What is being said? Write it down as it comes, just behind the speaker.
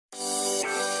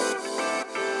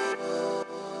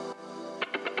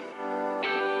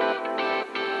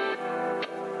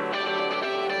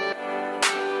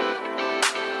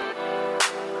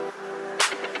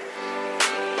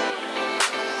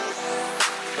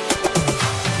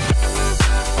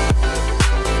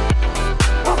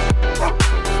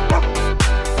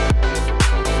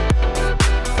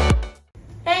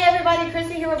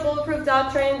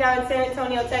Dog Training down in San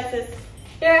Antonio, Texas.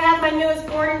 Here I have my newest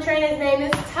board and train. His name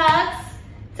is Tux.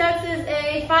 Tux is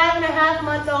a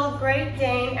 5.5-month-old Great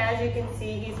Dane. As you can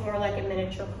see, he's more like a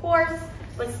miniature horse,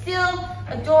 but still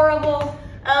adorable.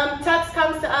 Tux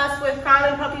comes to us with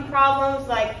common puppy problems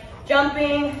like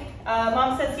jumping.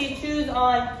 Mom says he chews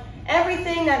on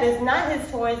everything that is not his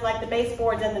toys, like the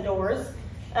baseboards and the doors.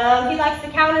 He likes to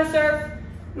counter surf.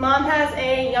 Mom has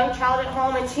a young child at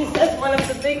home, and she says one of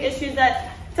the big issues that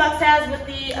Tux has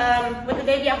with the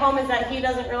baby at home is that he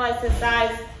doesn't realize his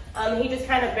size. He just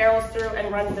kind of barrels through and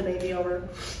runs the baby over.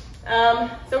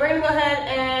 So we're gonna go ahead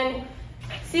and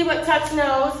see what Tux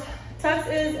knows. Tux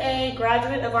is a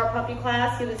graduate of our puppy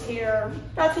class. He was here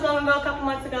not too long ago, a couple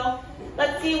months ago.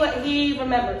 Let's see what he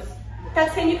remembers.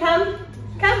 Tux, can you come?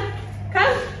 Come,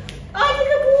 come. Oh,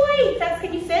 you're a good boy. Tux,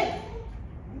 can you sit?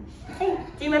 Hey,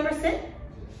 do you remember sit?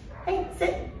 Hey,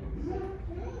 sit.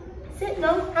 Sit,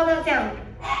 no? How about down?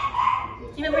 Do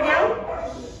you remember down?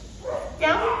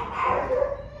 Down?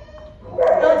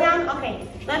 No, down? Okay,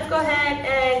 let's go ahead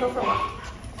and go for a walk.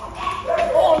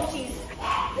 Oh, jeez.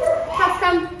 Tux,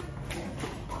 come.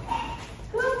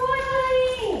 Good boy.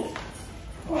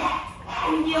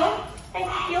 Can you heel? Hey,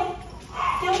 heel.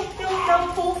 Heel, no,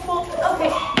 pull.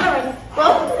 Okay, all right.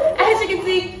 Well, as you can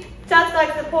see, Tux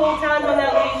likes to pull tons on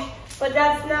that leash. But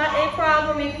that's not a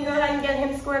problem. You can go ahead and get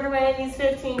him squared away in these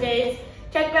 15 days.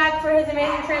 Check back for his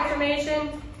amazing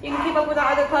transformation. You can keep up with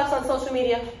our other pups on social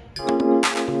media.